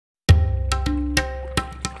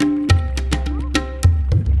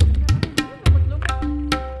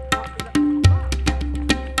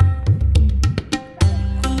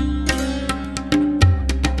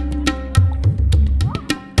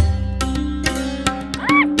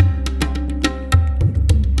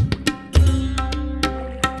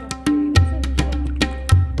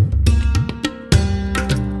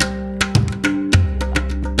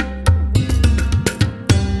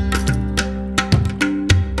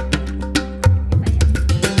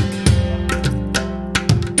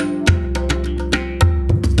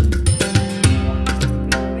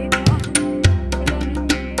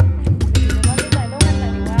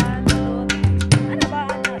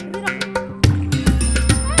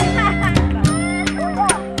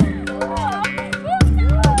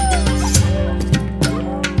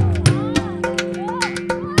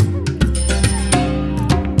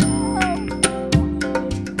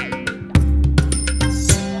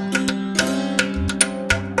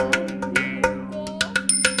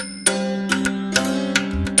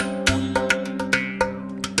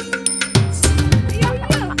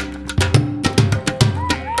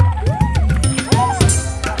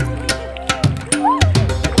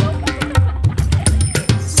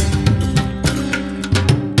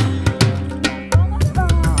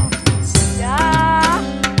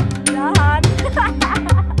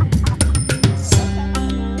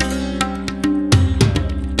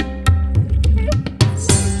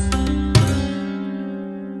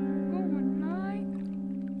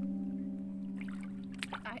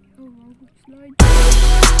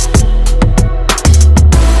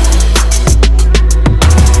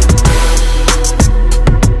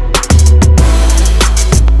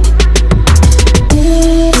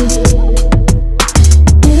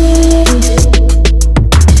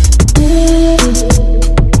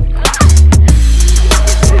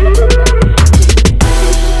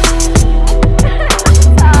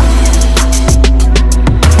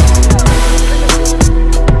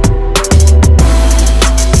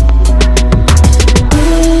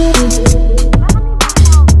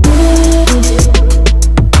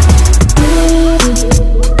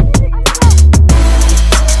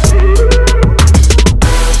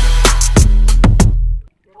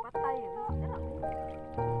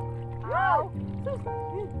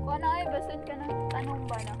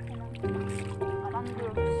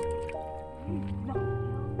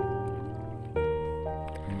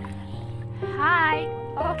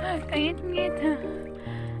Kangit-ngit.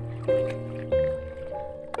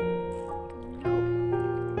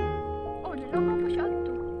 Oh, nalaman pa siya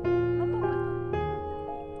ito. Apa ba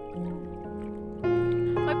ito?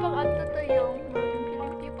 May pang-ato tayo.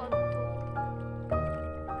 Kiliti pa ito.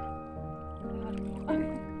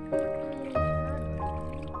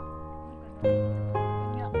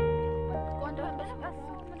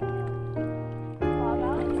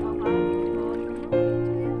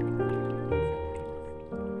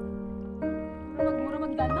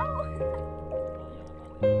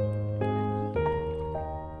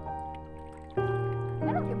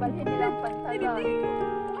 Balhin nilang pantalon.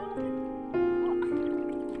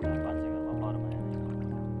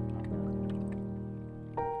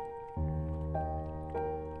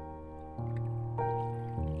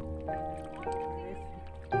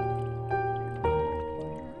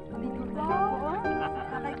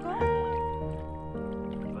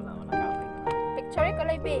 Picture ko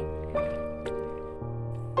lang, babe.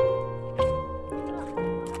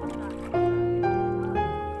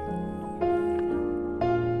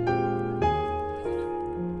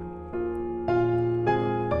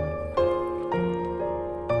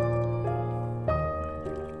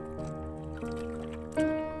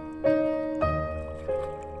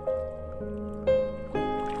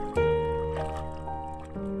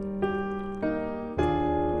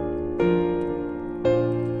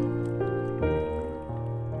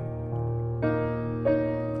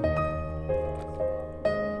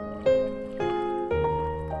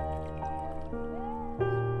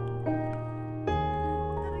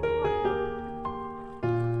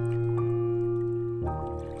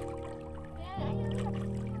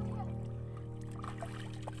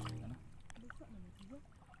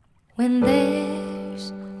 When there's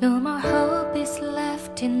no more hope is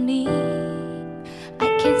left in me, I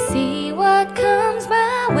can see what comes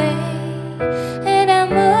my way, and I'm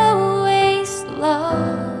always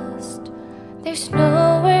lost. There's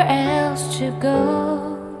nowhere else to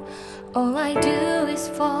go. All I do is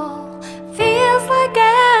fall. Feels like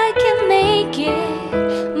I can make it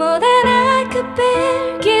more than I could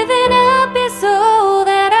bear. Giving up is all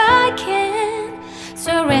that I can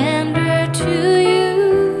surrender to you.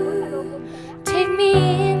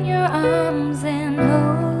 Arms and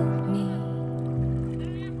hold me.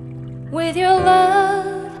 With your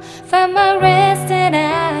love, find my rest, and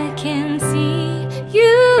I can see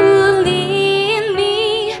you lead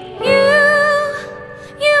me.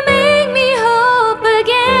 You make me hope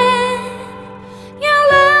again. Your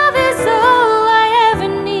love is all I ever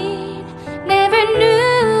need. Never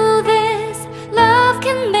knew this love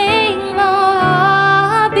can make my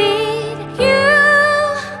heart beat.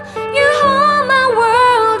 You hold my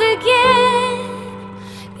world.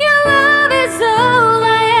 Your love is all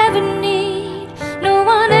I ever need. No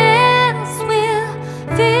one else will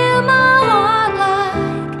fill my heart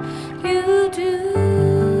like you do.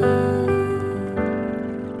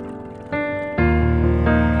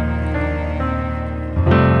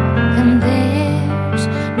 And there's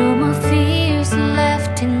no more fears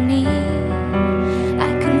left in me.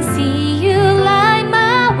 I can see you light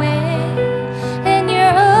my way, and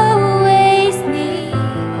you're always near.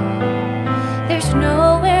 There's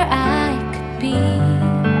nowhere I could be.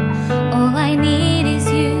 All I need is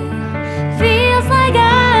you. Feels like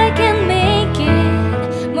I can make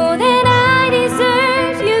it more than I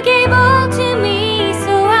deserve. You gave all to me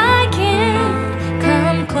so I can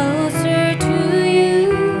come closer to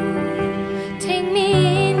you. Take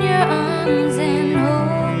me in your arms and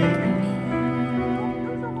hold me.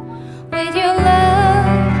 With your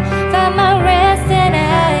love, find my rest, and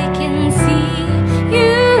I can see you.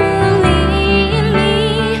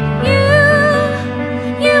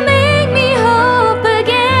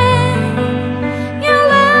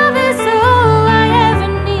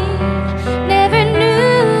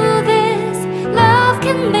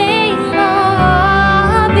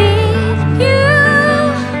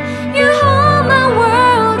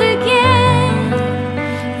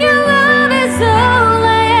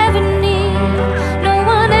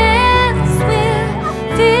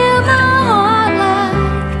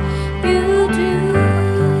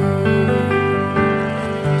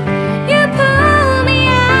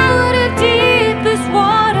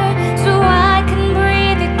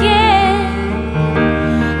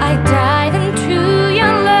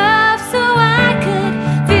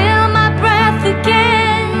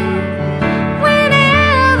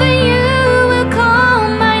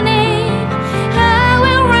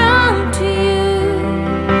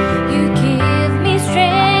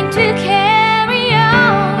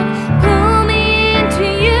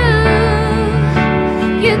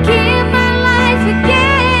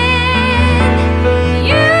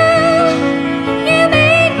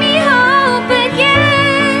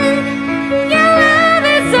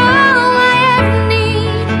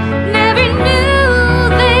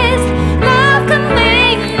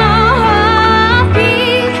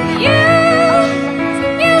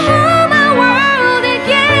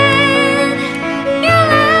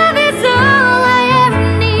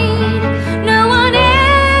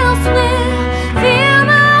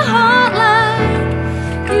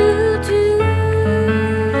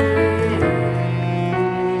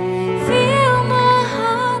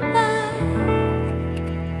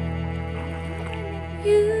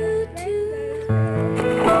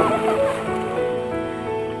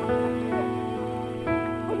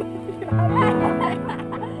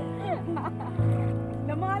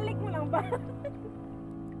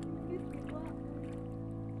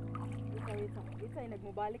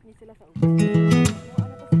 nagmubalik ni sila sa ulo. Ano to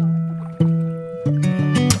sa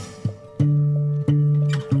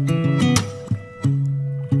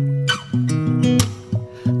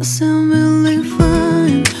I sound really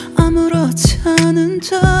fine 아무렇지 않은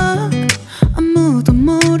척 아무도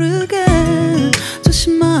모르게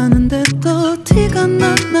조심하는데 또 티가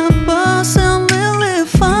났나 봐 Sound really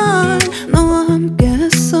fine 너와 함께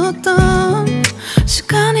했었던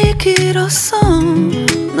시간이 길었어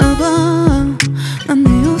나 봐 난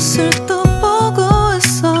네 옷을 또 보고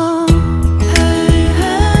있어 Hey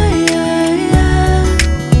hey yeah yeah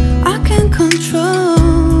I can't control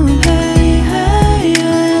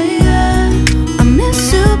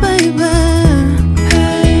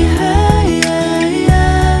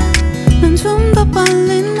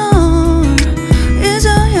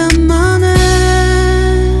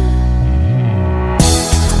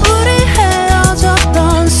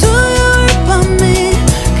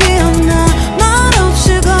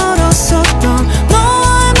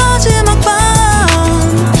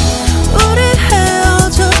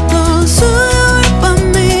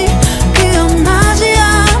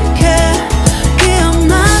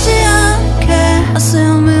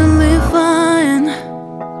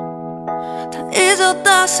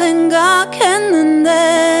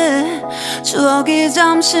생각했는데 추억이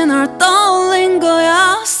잠시 널 떠올린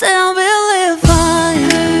거야 Say I really fine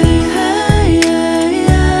Hey hey yeah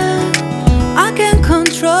yeah I can't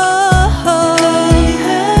control Hey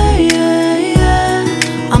hey yeah yeah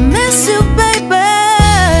I miss you baby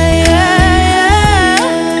yeah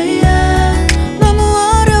yeah yeah 너무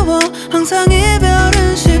어려워 항상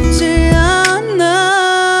이별은 쉽지 않아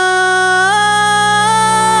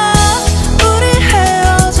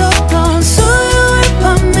수요일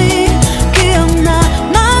밤이 기억나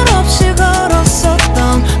말 없이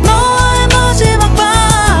걸었었던 너와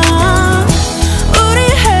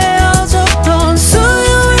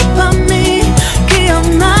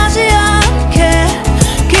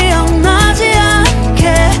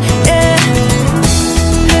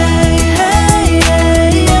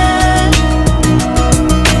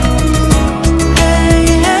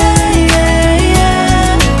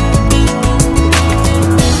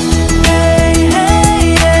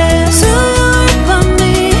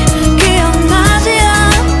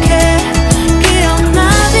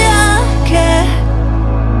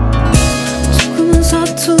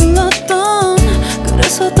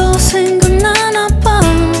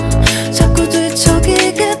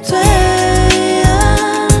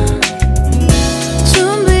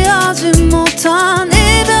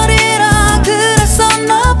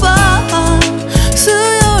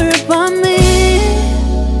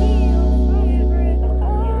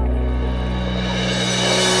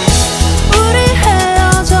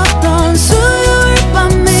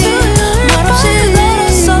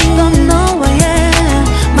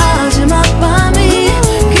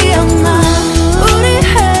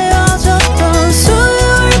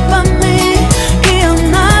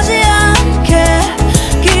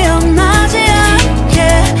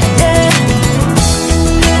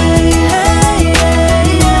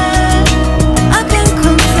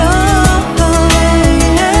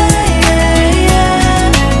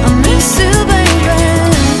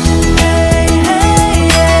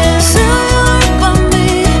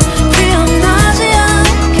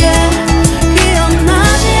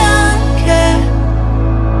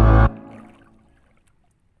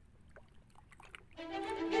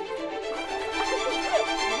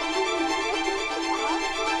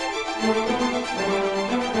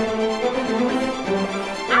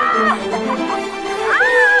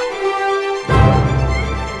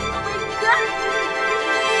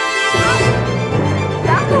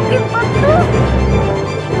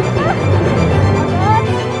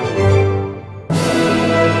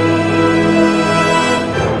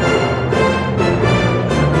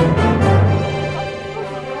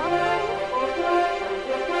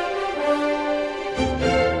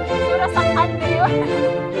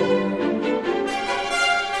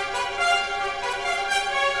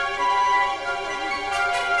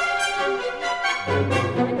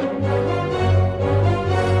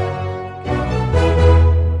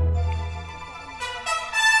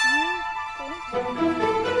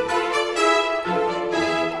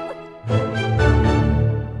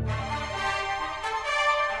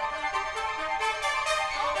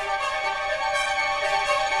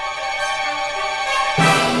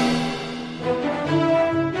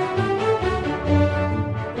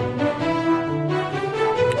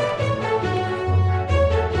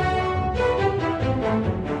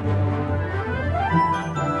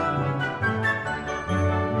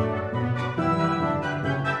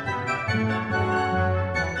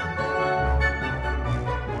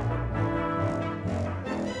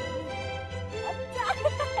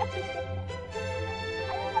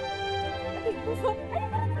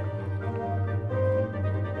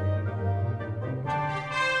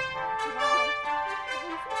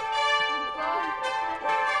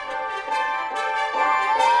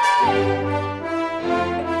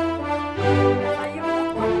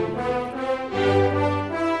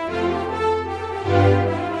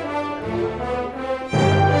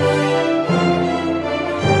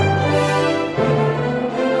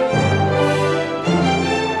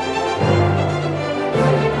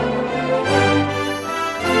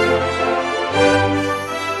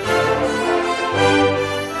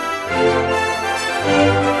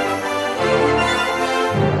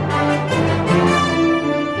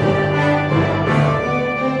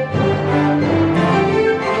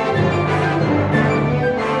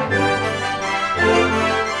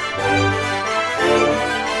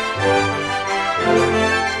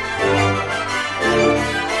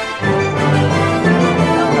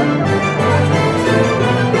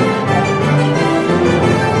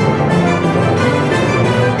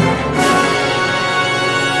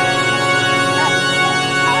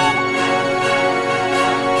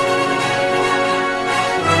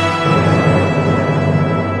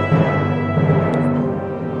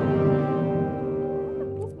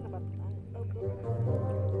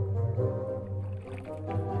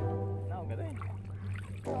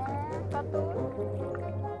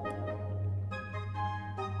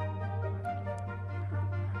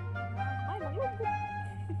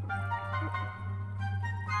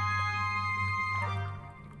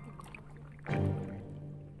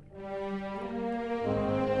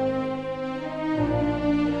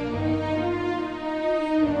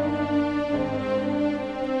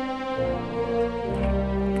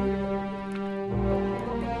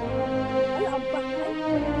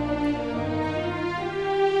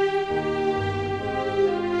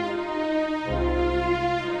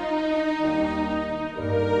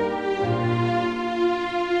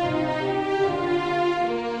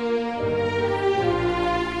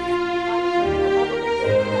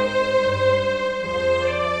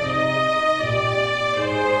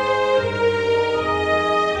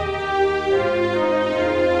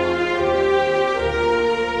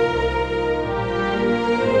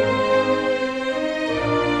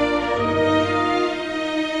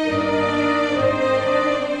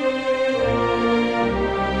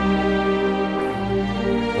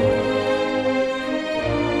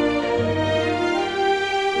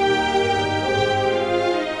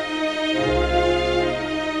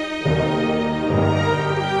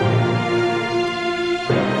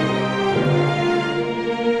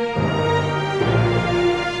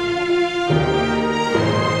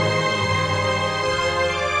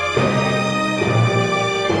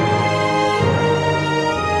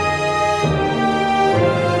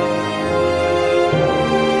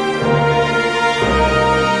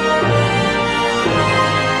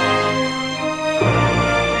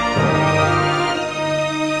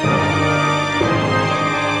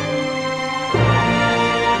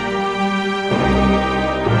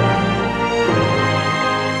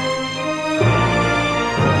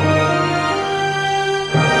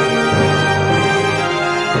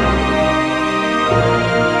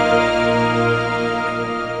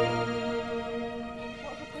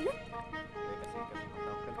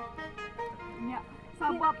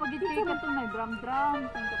drum-drum,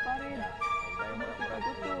 tangka pa rin.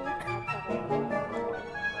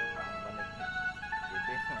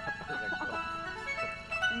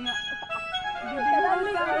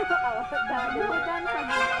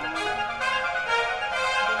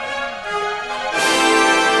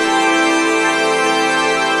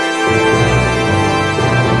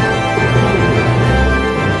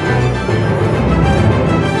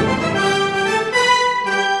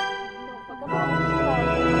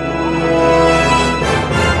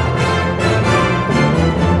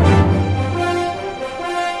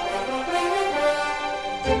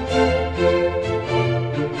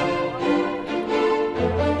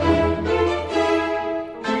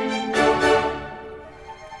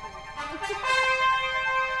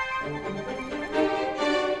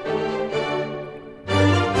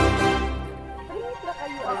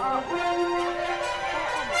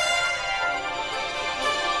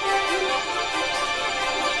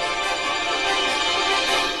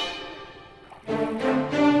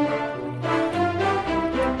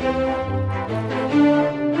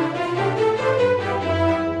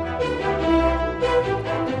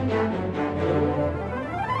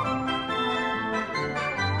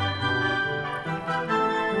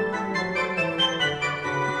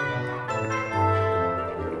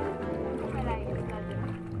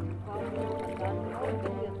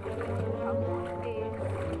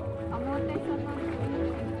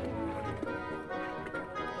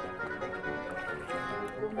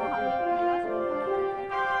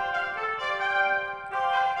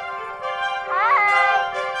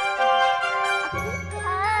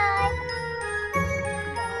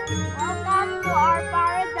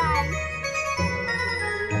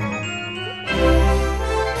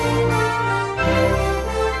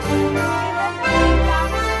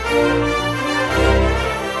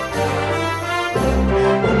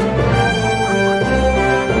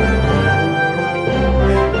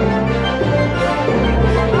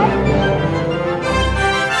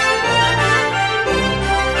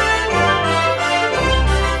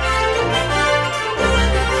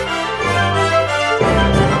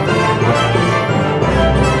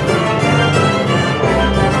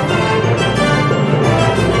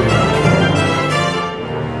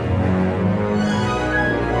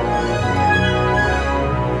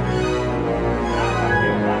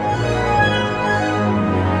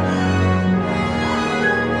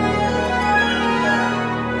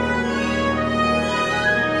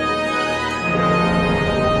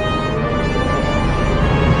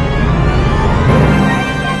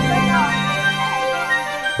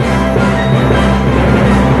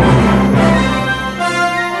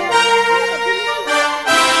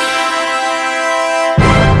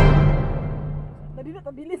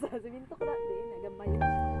 sa siminto ko dati, nagambay.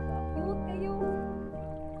 Cute kayo.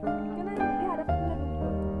 Ganun yung diharap ko na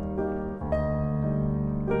lungkot.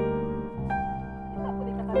 Ito po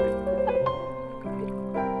di kakabit.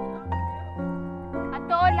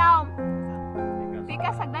 Ato lang. Bika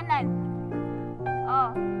sagdanan. Oh.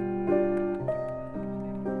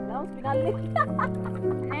 Laos, pinalit.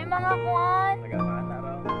 May mga kuan. Nagana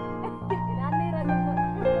raw. Pinali ra ko.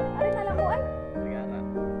 Ari na lang ko ay. Nagana.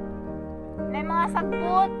 May mga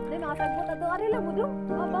sagbot. Di makasagot ato. Ari lang mo dong.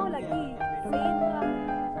 Mabaw lagi. Sin ra.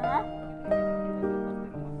 Ha?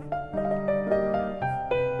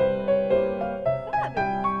 Grabe.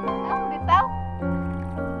 Ang bitaw.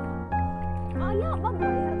 Ala, bang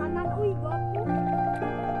bayar tanan. Uy, gwapo.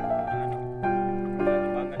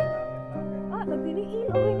 Ah, nagdiniil.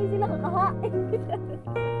 Okay, hindi sila kakahain.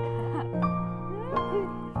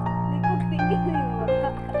 Likod tingin na yung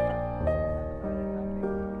mga.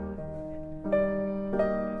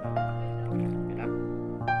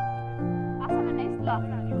 Asa man na isla?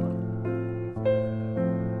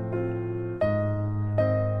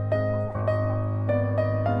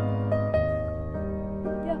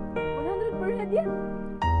 Yeah, 100 per head yan.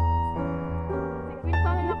 Sigwit pa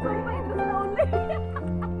nila po. Ay, ito na only.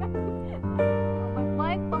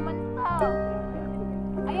 Mag-bike pa man ta.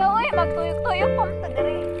 Ayaw eh, magtuyok-tuyok pa man ta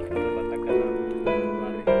diri. Batag ka na.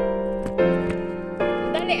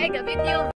 Dali ay ga video.